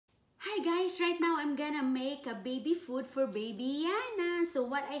Hi guys, right now I'm gonna make a baby food for baby IANA. So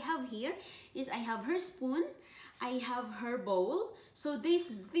what I have here is I have her spoon, I have her bowl. So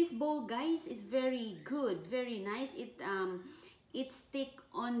this bowl, guys, is very good, very nice. It stick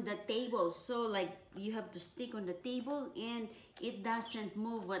on the table, so like you have to stick on the table and it doesn't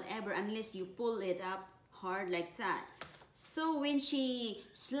move whatever unless you pull it up hard like that. So when she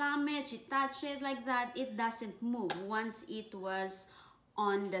slam it, she touch it like that, it doesn't move once it was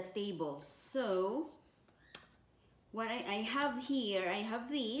on the table. So what I have here, I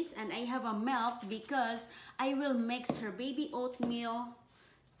have this and I have a milk because I will mix her baby oatmeal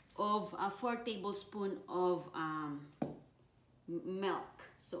of 4 tablespoons of milk.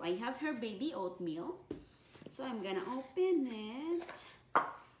 So I have her baby oatmeal. So I'm gonna open it.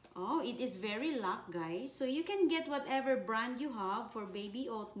 Oh, it is very locked, guys. So you can get whatever brand you have for baby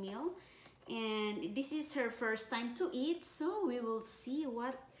oatmeal. And this is her first time to eat, so we will see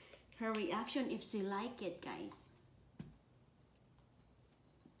what her reaction if she like it, guys.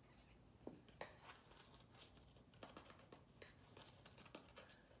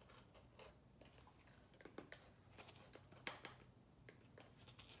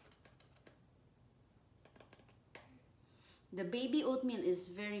 The baby oatmeal is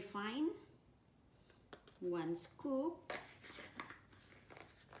very fine. 1 scoop.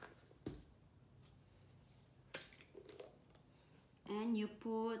 And you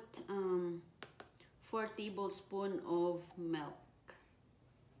put 4 tablespoons of milk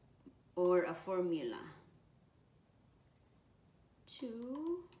or a formula.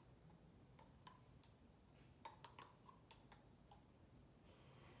 2,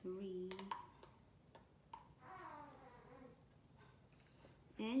 3,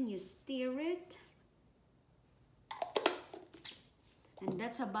 and you stir it, and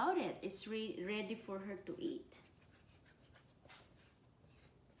that's about it. It's ready for her to eat.